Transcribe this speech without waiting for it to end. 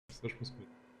Ça, je pense que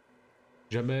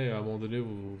jamais à un moment donné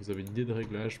vous avez une idée de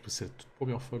réglage. C'est la toute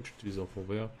première fois que j'utilise un fond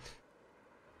vert.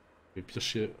 Et pire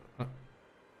chier. Ah,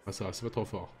 ça va, c'est pas trop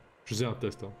fort. Je faisais un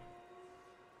test, hein.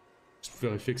 Juste pour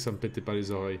vérifier que ça me pétait pas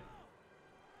les oreilles.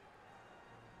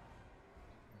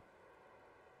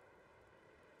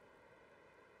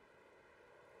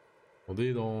 On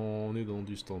est dans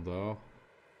du standard.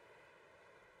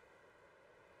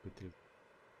 Tac.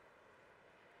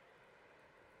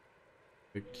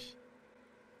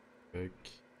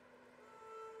 Tac.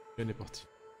 Et on est parti.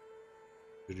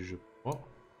 J'ai du jeu. Oh.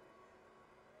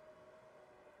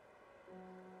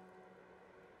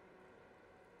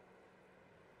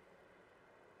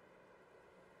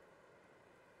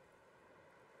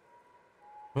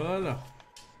 Voilà.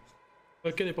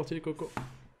 Ok, on est parti les cocos.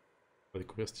 On va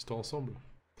découvrir cette histoire ensemble.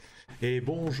 Et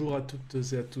bonjour à toutes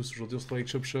et à tous. Aujourd'hui on se retrouve avec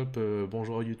Chop Chop.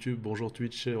 Bonjour YouTube, bonjour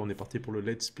Twitch. On est parti pour le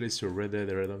Let's Play sur Red Dead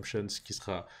Redemption, qui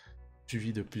sera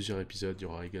suivi de plusieurs épisodes. Il y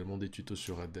aura également des tutos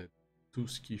sur Red Dead. Tout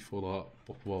ce qu'il faudra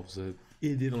pour pouvoir vous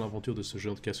aider dans l'aventure de ce jeu.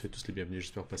 En tout cas, soyez tous les bienvenus.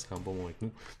 J'espère que vous passerez un bon moment avec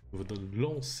nous. On va donc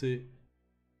lancer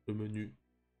le menu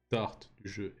Start du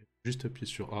jeu. Juste appuyer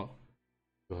sur A.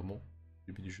 Vraiment,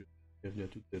 début du jeu. Bienvenue à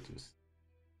toutes et à tous.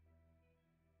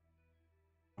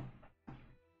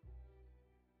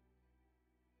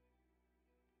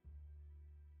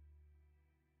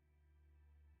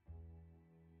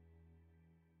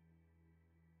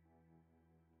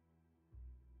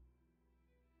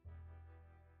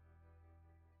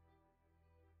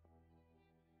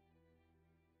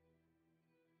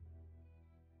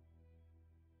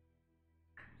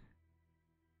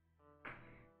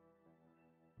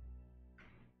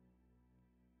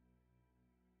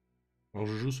 Alors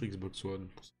je joue sur Xbox One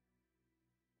pour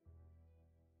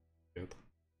 4.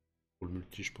 Pour le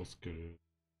multi, je pense que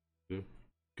 2. En tout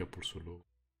cas pour le solo.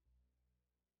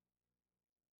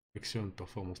 Excellente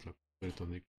performance là, étant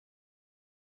donné.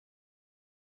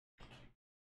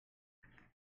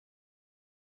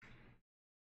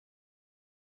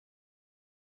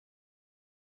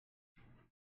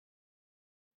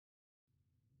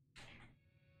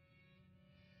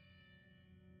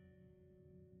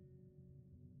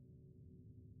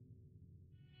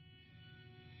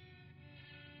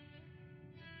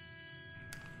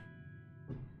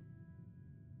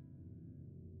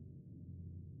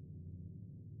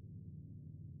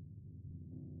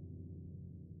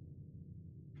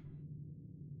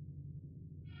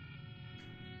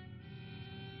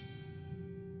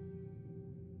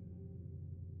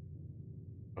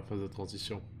 La phase de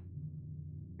transition.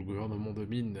 Le gouvernement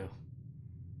domine.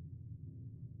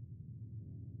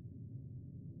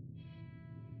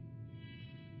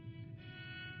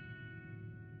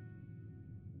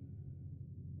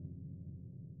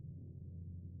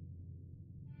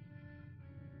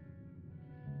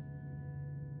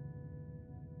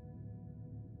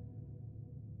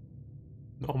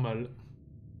 Normal.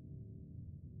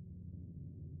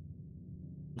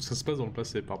 Ça se passe dans le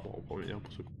passé par rapport au premier, hein,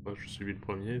 pour ceux qui n'ont pas suivi le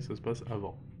premier, ça se passe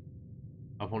avant.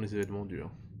 Avant les événements du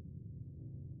 1.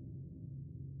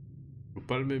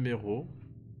 Pas le même héros,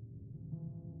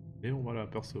 et on va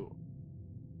l'apercevoir.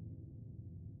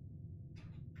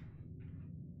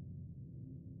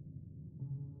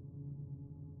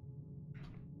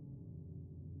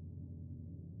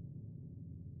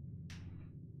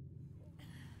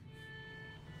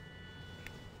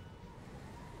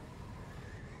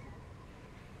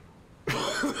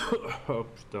 Oh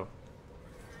putain.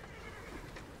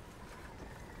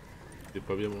 T'es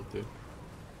pas bien monté.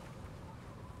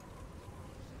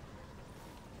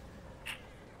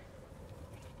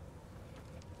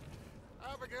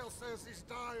 Abigail says he's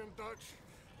dying, Dutch.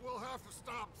 We'll have to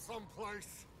stop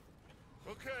someplace.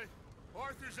 Okay.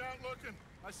 Arthur's out looking.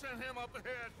 I sent him up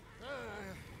ahead.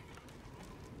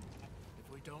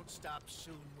 If we don't stop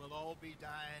soon, we'll all be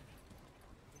dying.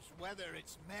 This weather,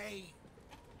 it's May.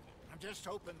 I'm just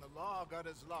hoping the law got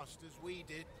as lost as we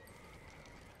did.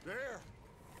 There.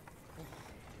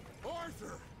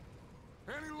 Arthur!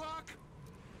 Any luck?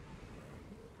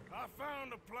 I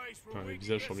found a place where Putain, les we can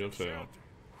visages get sont bien some faits, hein. shelter.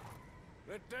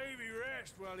 Let Davy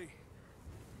rest while he...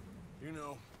 You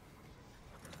know.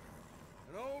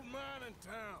 An old mining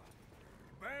town.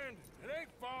 Abandoned. It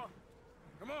ain't far.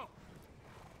 Come on.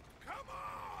 Come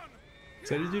on!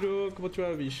 Salut Dilo, comment tu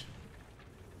vas, biche?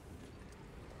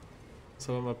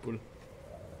 Ça va ma poule?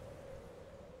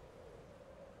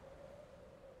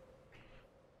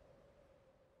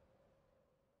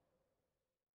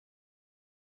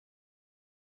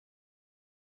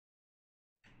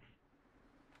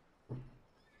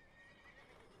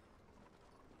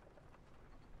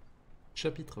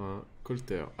 Chapitre 1,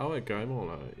 Colter. Ah ouais, carrément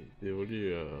là, il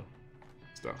évolue.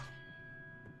 Star.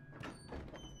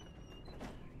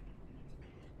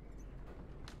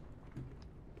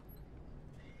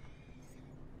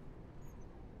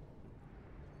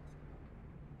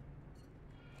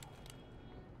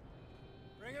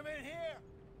 Bring him in here.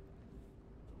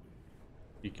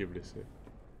 Qui est blessé.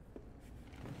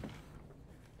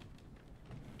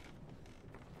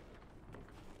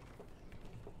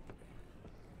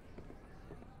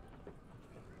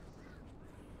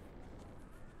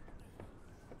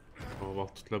 On va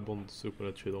voir toute la bande de ceux qu'on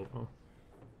a tués dans le 1.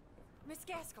 Miss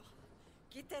Gaskell,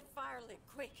 get that fire lit,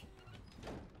 quick.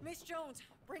 Miss Jones,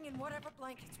 bring in whatever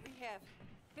blankets we have.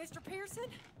 Mr. Pearson,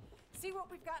 see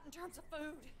what we've got in terms of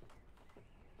food.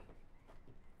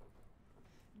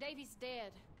 Davy's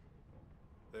dead.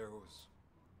 There was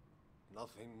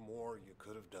nothing more you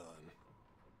could have done.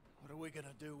 What are we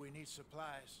gonna do? We need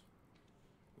supplies.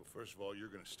 Well, first of all, you're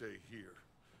gonna stay here,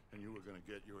 and you were gonna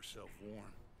get yourself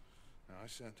warm. Now, I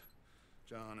sent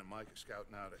John and Micah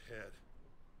scouting out ahead.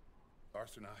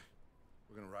 Arthur and I,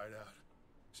 we're gonna ride out,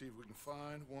 see if we can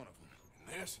find one of them.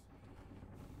 And this?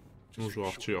 Bonjour just for a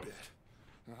Arthur. short bit.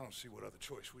 And I don't see what other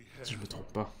choice we have. Si je me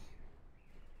trompe pas.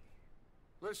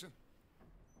 Listen.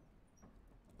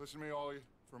 Listen to me, all of you,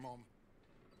 for a moment.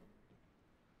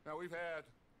 Now, we've had,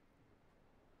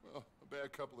 well, a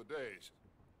bad couple of days.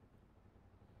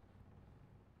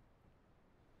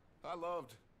 I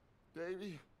loved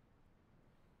Davy,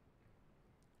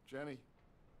 Jenny,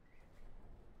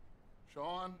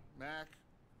 Sean, Mac.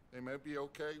 They may be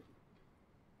okay.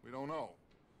 We don't know.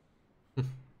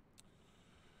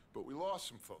 But we lost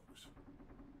some folks.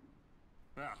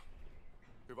 Now,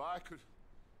 if I could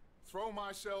throw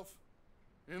myself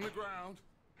in the ground,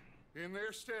 in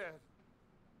their stead,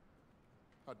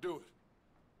 I'd do it,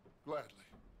 gladly.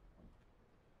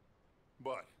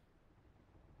 But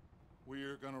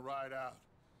we're gonna ride out,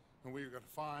 and we're gonna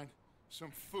find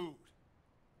some food.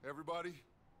 Everybody,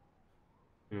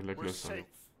 Il y a de la we're glace. Hein. safe.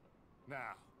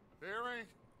 Now, there ain't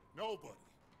nobody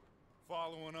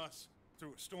following us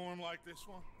through a storm like this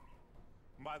one.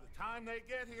 And by the time they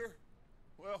get here,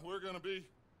 well, we're gonna be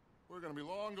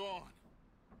long gone.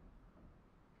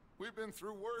 We've been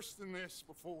through worse than this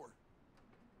before.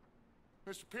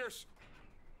 Mr. Pearson,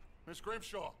 Miss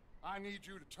Grimshaw, I need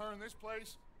you to turn this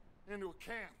place into a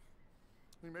camp.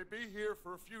 We may be here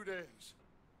for a few days.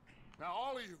 Now,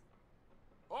 all of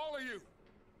you,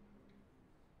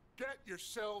 get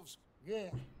yourselves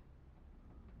warm.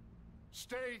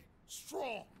 Stay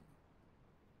strong.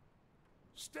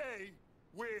 Stay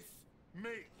with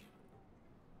me.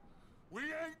 We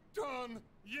ain't done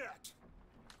yet.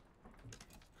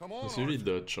 Come on. C'est lui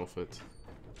Dutch en fait.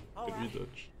 All C'est lui right,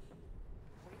 Dutch.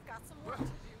 we've got some work to do.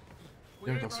 We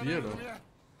Bien ain't perçu, run out alors. of them yet.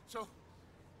 So,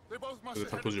 they both must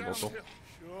Peut-être have à cause headed du menton. downhill.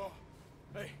 Sure.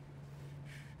 Hey,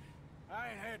 I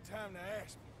ain't had time to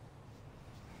ask.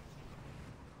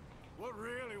 What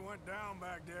really went down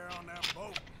back there on that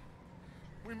boat?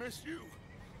 We missed you.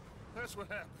 That's what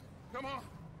happened. Come on.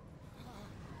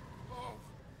 Oh.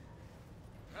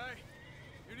 Hey,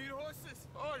 you need horses?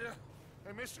 Oh, yeah.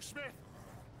 Hey, Mr. Smith,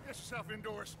 get yourself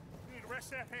indoors. You need to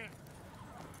rest that hand.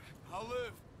 I'll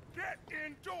live. Get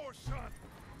indoors, son.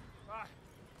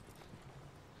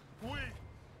 We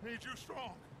need you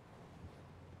strong.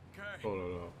 Okay. Oh là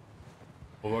là.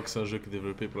 On voit que c'est un jeu qui est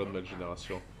développé pour la nouvelle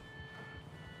génération.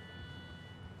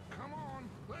 Come on,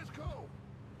 let's go.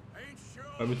 Ain't sure.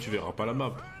 Ah mais tu verras pas la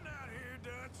map. Find out here,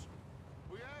 Dutch.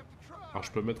 We have to try. Alors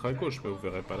je peux me mettre à gauche mais vous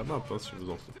verrez pas la map hein, si vous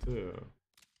en foutez.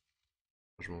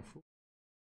 Je m'en fous.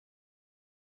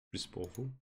 Plus pour vous.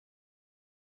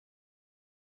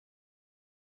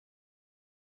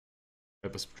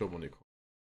 Elle passe plus à mon écran.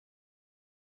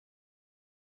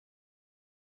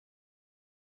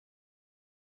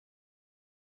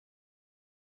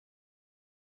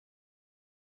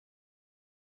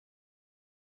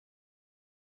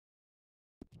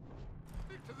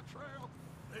 Stick to the trail.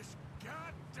 This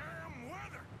goddamn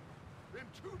weather. Been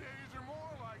 2 days or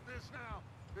more like this now.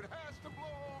 It has to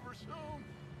blow over soon.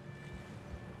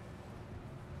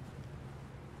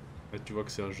 Là, tu vois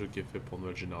que c'est un jeu qui est fait pour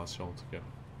nouvelle génération en tout cas.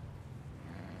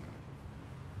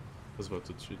 Ça se voit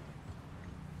tout de suite.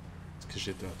 Parce que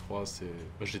GTA 3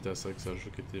 c'est... GTA 5 c'est un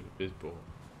jeu qui était fait pour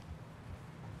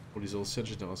les anciennes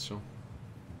générations.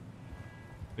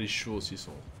 Les chevaux aussi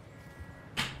sont...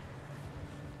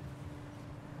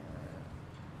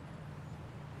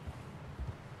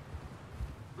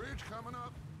 Bridge coming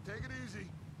up. Take it easy.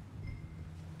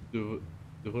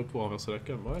 Devrais pouvoir inverser la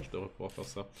cam, ouais je devrais pouvoir faire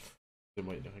ça. C'est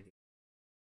moi il y a des règles.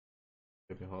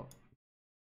 Caméra.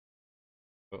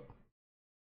 Oh.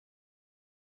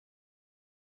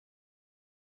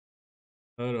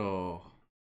 Alors...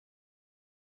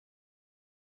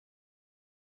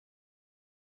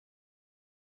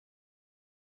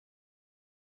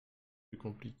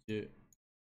 compliqué.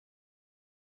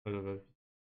 Elle va vite.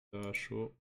 Ça va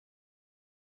chaud.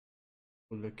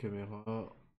 De la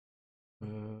caméra.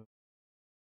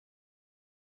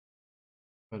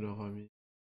 Panoramique.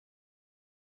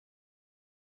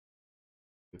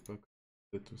 Je sais pas comment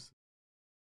c'est tout ça.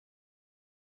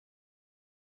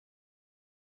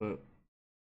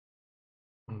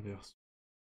 Inverse.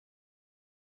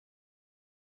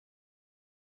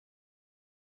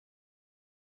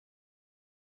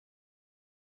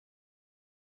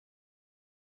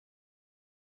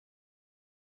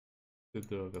 Peut-être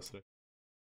de inverser la.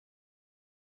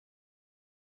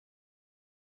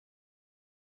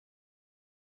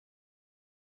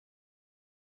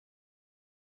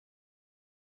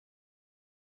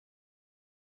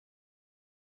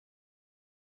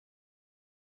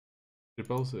 Je sais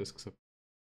pas où est-ce que ça.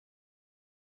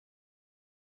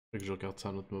 Fait que je regarde ça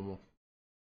à un autre moment.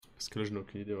 Parce que là, je n'ai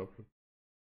aucune idée un peu.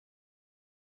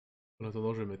 En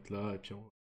attendant, je vais mettre là et puis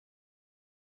on.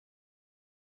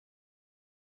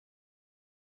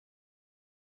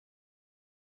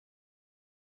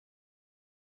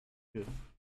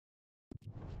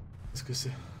 Qu'est-ce que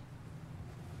c'est?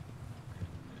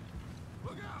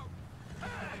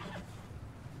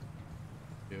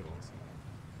 Ok, bon, c'est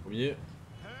premier.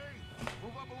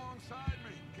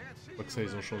 Je crois que ça,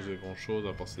 ils ont changé grand chose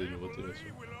à part c'est des nouveautés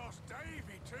là-dessus.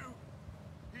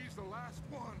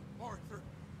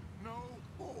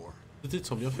 Les titres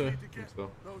sont bien faits, comme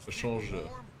ça. Ça change.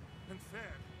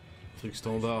 Truc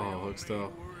standard, un Rockstar.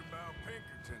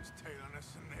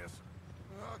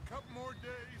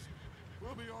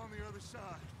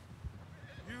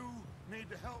 Need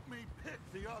to help me pick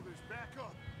the others back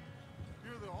up.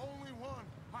 You're the only one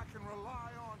I can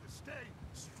rely on to stay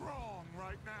strong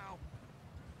right now.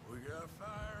 We got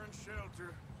fire and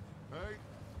shelter. Hey,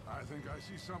 I think I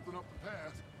see something up the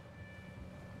path.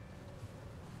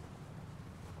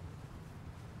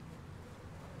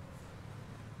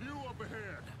 You up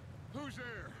ahead. Who's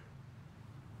there?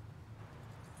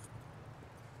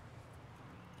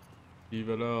 Il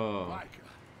va là. Micah.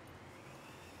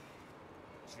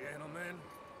 Gentlemen,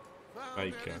 found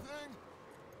Micah. anything?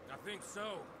 I think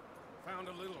so. Found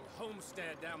a little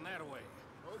homestead down that way.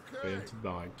 Il y a une Okay. petite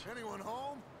baraque. Anyone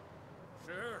home?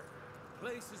 Sure.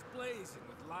 Place is blazing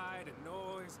with light and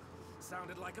noise.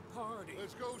 Sounded like a party.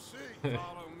 Let's go see.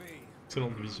 Follow me.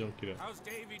 Excellente vision qu'il a. How's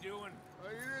Davy doing? He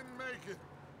didn't make it.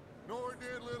 Nor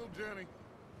did little Jenny.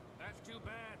 That's too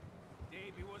bad.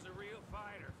 Davy was a real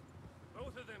fighter.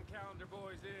 Both of them Calendar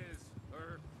boys is,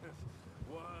 or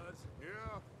was.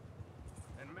 Yeah,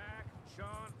 And Mac,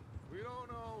 Sean, we don't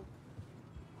know.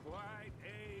 quite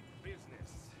a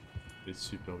business. Il est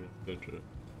super bien fait le jeu.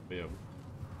 Incroyable.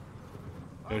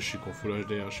 Là, je suis qu'en Full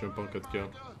HD, hein, je suis même pas en 4K.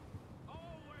 Micah?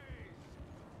 Always.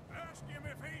 Ask him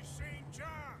if he's seen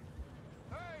John.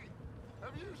 Hey,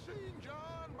 have you seen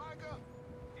John, Micah?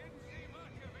 Didn't see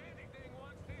much of anything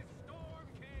once this storm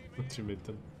came in. Tu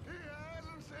m'étonnes. He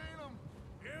hasn't seen him.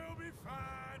 He'll be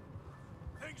fine.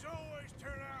 Things always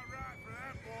turn out right for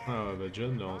that boy. Ah bah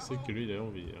John, là, on sait que lui, il est en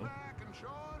vie. Hein. Mac and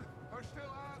Sean are still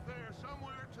out there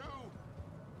somewhere too.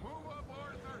 Move up,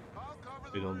 Arthur. I'll cover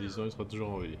the Et dans rear. 10 ans, il sera toujours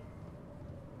en vie.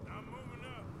 I'm moving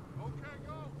up. Okay,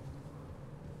 go.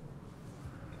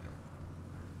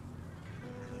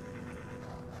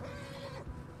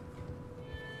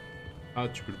 Ah,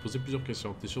 tu peux lui poser plusieurs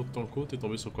questions. T'es sûr de ton coup, t'es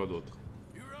tombé sur quoi d'autre?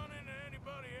 You run into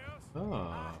anybody else?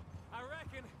 Ah, I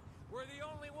reckon we're the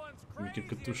only ones Il y a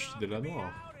quelques crazy touches enough de la to be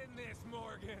noire. out in this,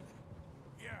 Morgan.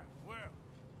 Yeah, well,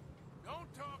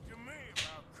 don't talk to me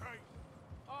about Creighton.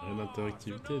 Rien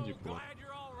d'interactivité, du coup. Glad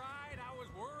you're all right. I was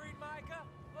worried, Micah.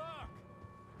 Look,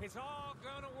 it's all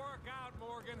gonna work out,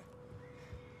 Morgan.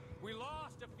 We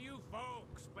lost a few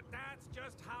folks, but that's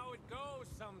just how it goes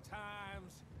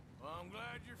sometimes. Well, I'm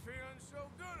glad you're feeling so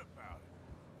good about it.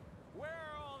 Where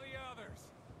are all the others?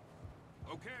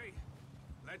 Okay,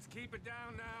 let's keep it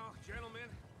down now, gentlemen.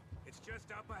 It's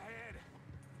just up ahead.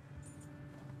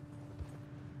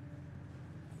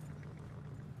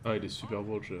 Ah, il est super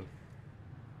beau le jeu.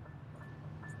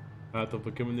 Ah, ton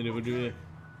Pokémon il évolué.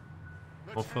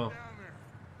 Let's Enfin. head down there.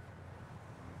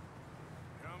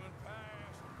 Coming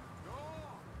past. Go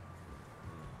on.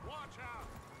 Watch out.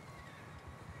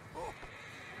 Oh.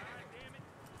 God damn it.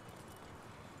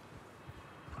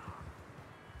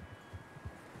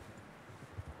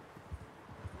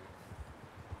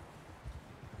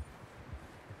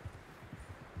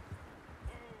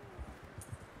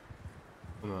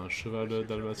 On a un cheval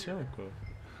dalmatien ou quoi?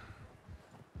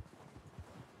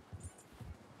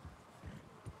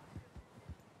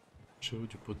 Chevaux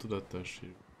du poteau d'attache.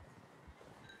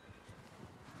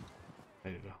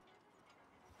 Elle est là.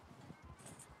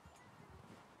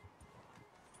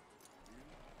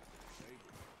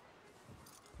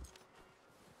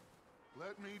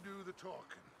 me do the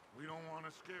talking. We don't want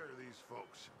to scare these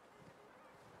folks.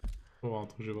 On va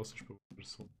rentrer, je vais voir si je peux voir le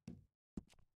son.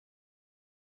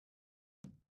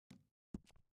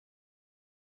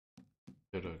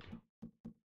 Dialogue.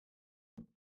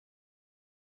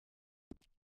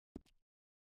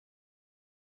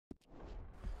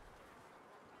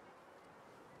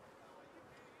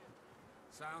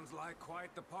 Sounds like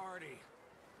quite the party.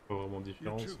 Pas vraiment You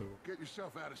différent, two, c'est bon. get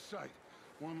yourself out of sight.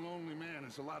 One lonely man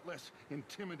is a lot less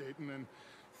intimidating than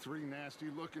 3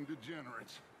 nasty-looking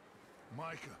degenerates.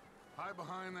 Micah, hide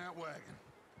behind that wagon.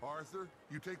 Arthur,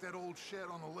 you take that old shed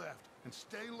on the left and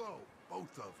stay low,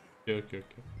 both of you. Ok.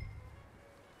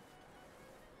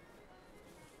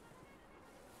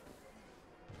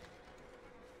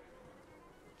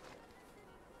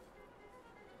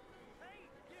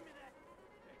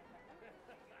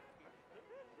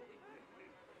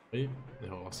 Oui, on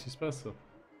va voir ce qui se passe.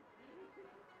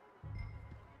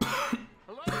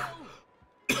 Hello?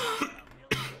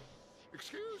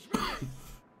 Excuse me?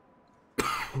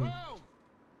 Hello?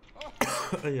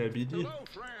 Ah, il y a Billy. Hello,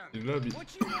 friend. Il est là, Billy.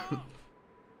 What you want?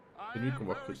 I C'est lui qu'on am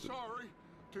va very recruter. sorry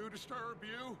to disturb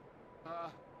you.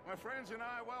 My friends and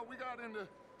I, well, we got into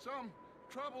some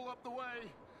trouble up the way,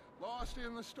 lost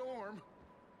in the storm.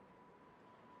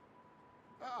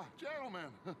 Ah,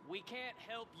 gentlemen, We can't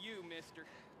help you, mister.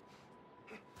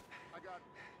 I got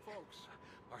folks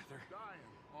Arthur, dying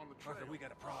on the trail. Arthur, we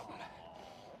got a problem.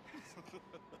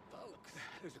 Folks,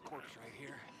 there's a corpse right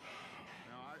here.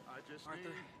 Now, I just Arthur,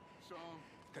 need some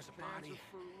there's a cans body of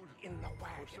food in the or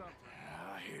wagon. something.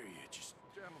 I hear you. Just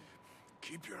Gentlemen,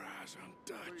 keep your eyes on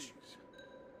Dutch. please.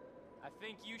 I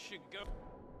think you should go,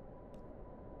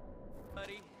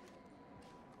 buddy.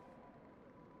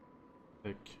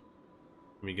 Tac.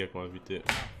 Les gars qu'on va buter.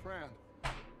 Friend,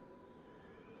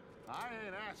 I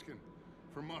ain't asking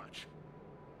for much.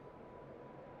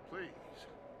 Please,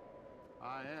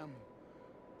 I am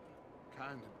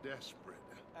kind of desperate.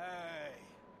 Hey,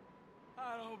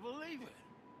 I don't believe it.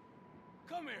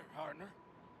 Come here, partner.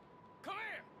 Come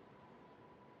here.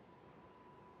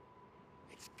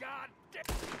 It's goddamn.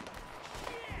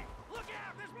 Shit! Look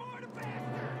out! There's more to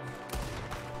bastards.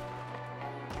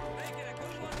 Making a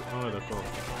good one. Ah ouais, d'accord.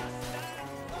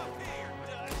 Up here,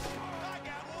 Dutch. I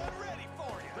got one ready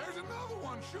for you. There's another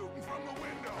one shooting from the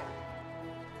window.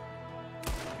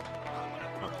 I'm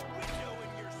gonna put a window in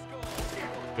your skull.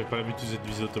 J'avais pas l'habitude d'utiliser de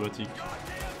visée automatique.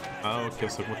 Ah ok,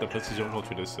 ça augmente la précision quand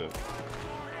tu laisses.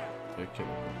 Ok.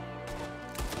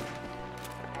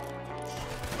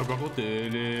 Ah par contre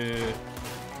les...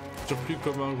 tire plus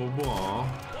comme un gros bourrin hein.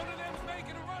 One of them's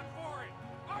making a run for it.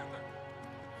 Arthur.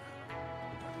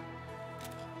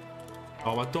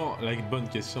 Alors maintenant, la bonne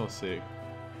question c'est...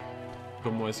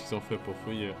 Comment est-ce qu'ils ont fait pour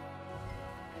fouiller?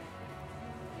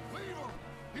 Leave him.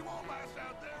 He won't last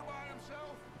out there by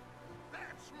himself.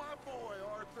 That's my boy,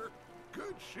 Arthur.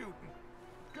 Good shooting.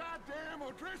 Goddamn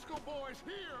O'Driscoll boys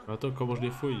here. Attends, comment je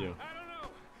les fouille? I don't know.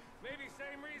 Maybe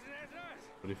same reason as us.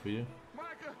 Pour les fouiller?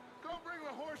 Micah, go bring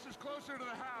the horses closer to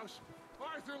the house.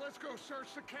 Arthur, let's go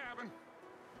search the cabin.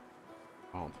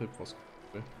 On va rentrer pour ce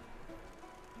qu'on fait.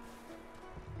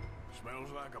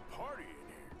 Smells like a party in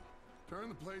here. Turn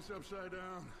the place upside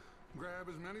down. Grab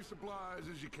as many supplies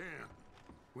as you can.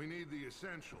 We need the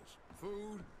essentials.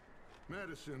 Food,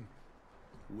 medicine,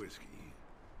 whiskey.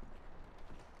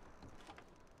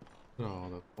 Alors on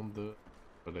va prendre de...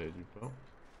 Voilà, il y a du pain.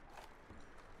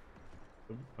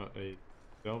 Ah, et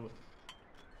herbe.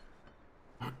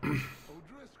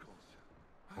 O'Driscoll's.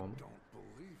 I Prendre. don't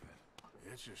believe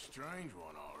it. It's a strange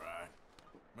one, all right.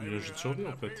 Il a Maybe juste they're survie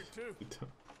en hiding up fait. here, too. Putain.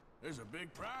 There's a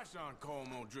big price on Colm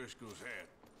O'Driscoll's head.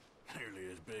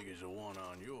 Nearly as big as the one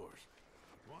on yours.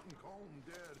 Wanting Colm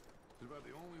dead is about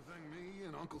the only thing me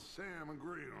and Uncle Sam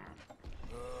agree on.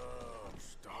 I'm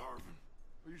starving.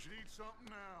 Well, you should eat something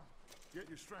now. Get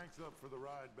your strength up for the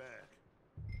ride back.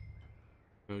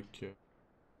 Ok.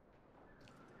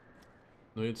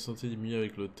 Noyer de santé diminue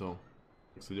avec le temps.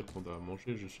 C'est-à-dire qu'on doit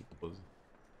manger, je suppose.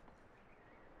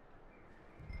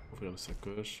 Ouvrir la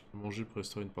sacoche. Manger pour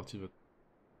restaurer une partie de votre...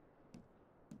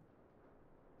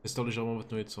 Restaure légèrement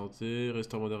votre noyau de santé.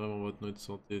 Restaure modérément votre noyau de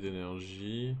santé et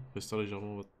d'énergie. Restaure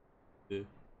légèrement votre... Et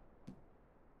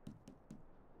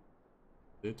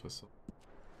de toute façon.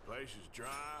 Place is dry,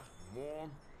 warm.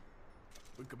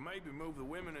 We could maybe move the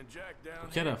women and Jack down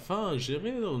Donc à la here. fin, j'ai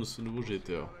rien dans ce nouveau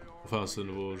GTA. Enfin, ce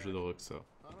nouveau jeu de Rockstar.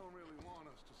 I don't really want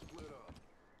us to split up.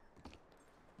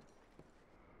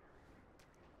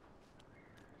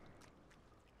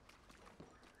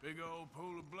 Big old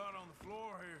pool of blood on the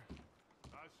floor here.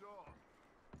 I saw.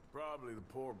 Probably the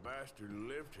poor bastard who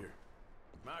lived here.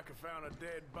 Micah found a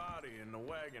dead body in the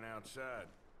wagon outside.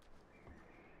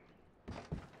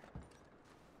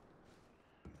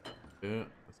 Ok.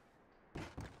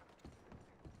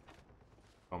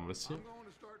 Pharmacie. I'm going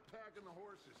to start packing the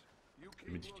horses. You keep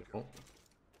Médicaments. looking.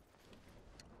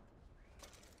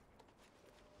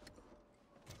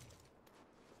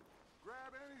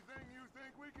 Grab anything you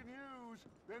think we can use,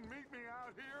 then meet me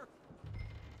out here.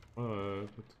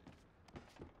 Écoute.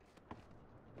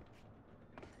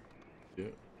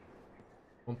 Ok.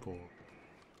 Prendre pour...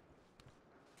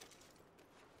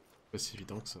 Pas si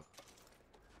évident que ça.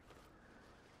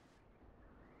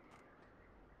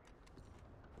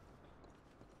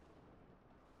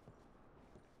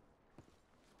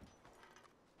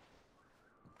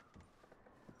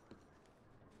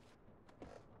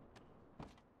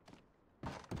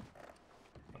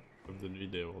 Comme de lui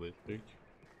d'avoir des trucs.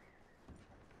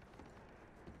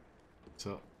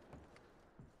 Ça.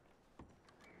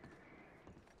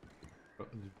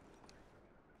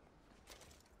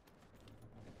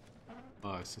 Ah,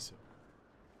 ah c'est ça.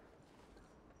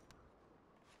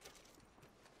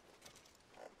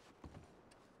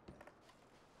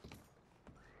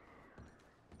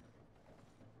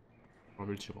 Un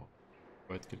multi-rang.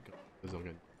 Va être quelqu'un. Très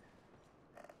organisé.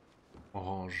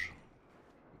 Orange.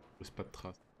 Pose pas de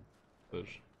traces.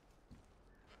 Sage.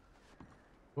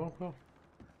 Quoi encore?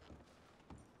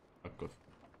 Un coffre.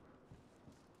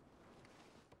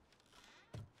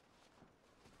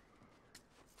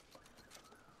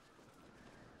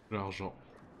 L'argent.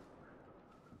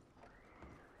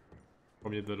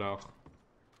 Premier dollar.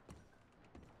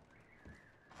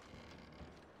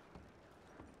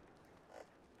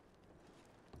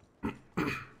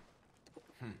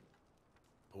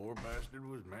 Poor bastard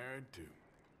was married too.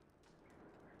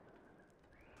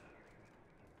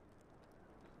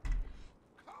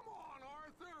 Come on,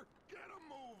 Arthur. Get a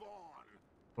move on.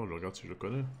 Oh, je regarde si je le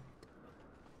connais.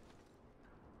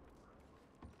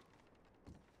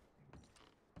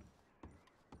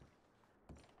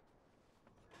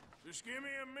 Just give me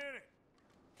a minute.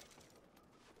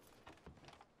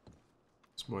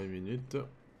 Laisse-moi une minute. On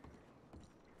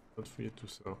va fouiller tout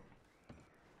ça.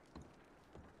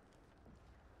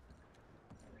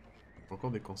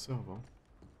 Encore des conserves, hein.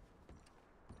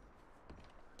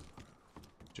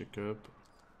 Check-up.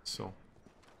 100.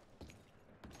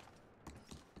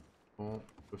 Bon, on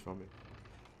peut fermer.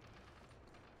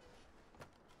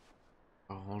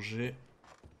 Arranger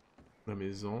la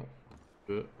maison.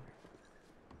 C'est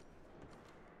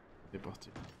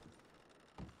parti.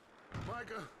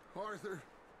 Micah, Arthur,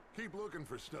 keep looking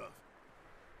for stuff.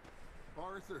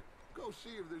 Arthur, go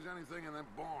see if there's anything in that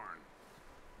barn.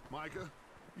 Micah,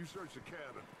 you search the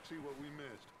cabin, see what we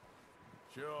missed.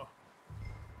 Sure.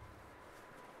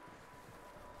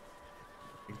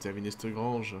 Examiner cette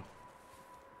grange.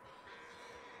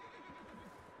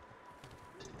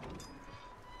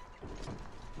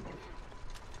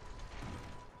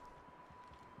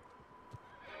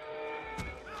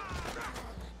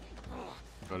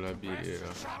 Voilà, Bill est là.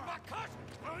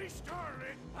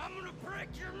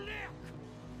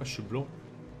 Ah, je suis blanc.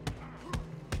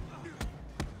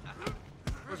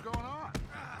 What's going on?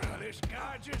 This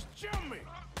guy just jumped me.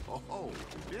 Oh,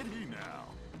 did he now?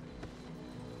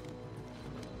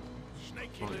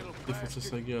 Sneaky Oh, il little a défoncé bastard.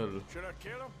 sa gueule. Should I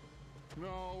kill him?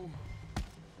 No.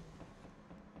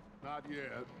 Not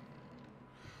yet.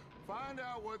 Find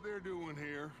out what they're doing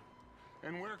here,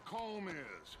 and where Colm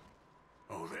is.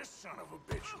 Oh, this son of a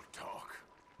bitch will talk.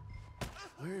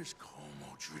 Where's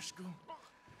Colm O'Driscoll?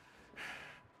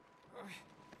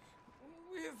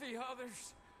 With the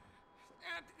others.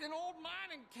 At an old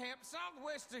mining camp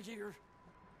southwest of here.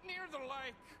 Near the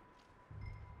lake.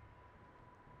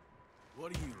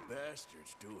 What are you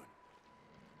bastards doing?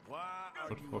 Why are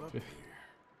you up here?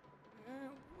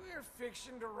 We're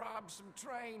fixing to rob some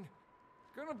train.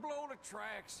 Gonna blow the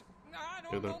tracks. I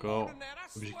Ok, don't know more d'accord. than that, I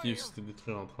Objectif, swear. c'était de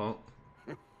détruire un train.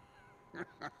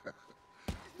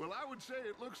 Well, I would say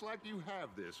it looks like you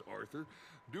have this, Arthur.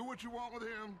 Do what you want with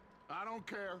him. I don't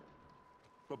care.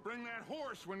 But bring that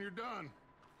horse when you're done.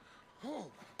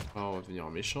 Oh. Ah, on va devenir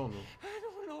un méchant, non? I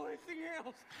don't know anything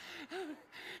else.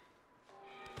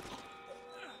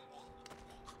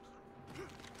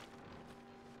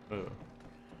 Ouais.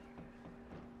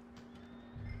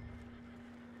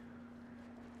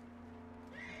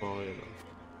 Pareil, là.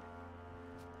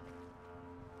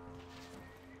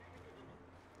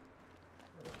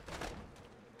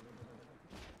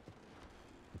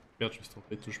 Merde, je me suis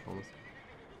trompé de touche, pardon.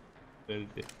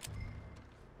 LB.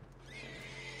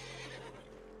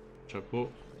 Chapeau.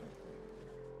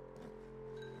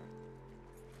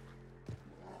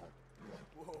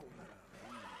 Whoa.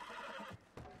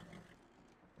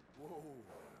 Whoa.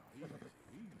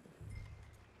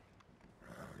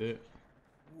 Et...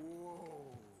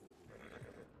 Whoa.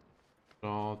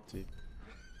 parti.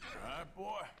 All right,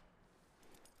 boy.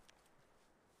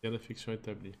 Bien d'affection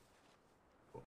établie.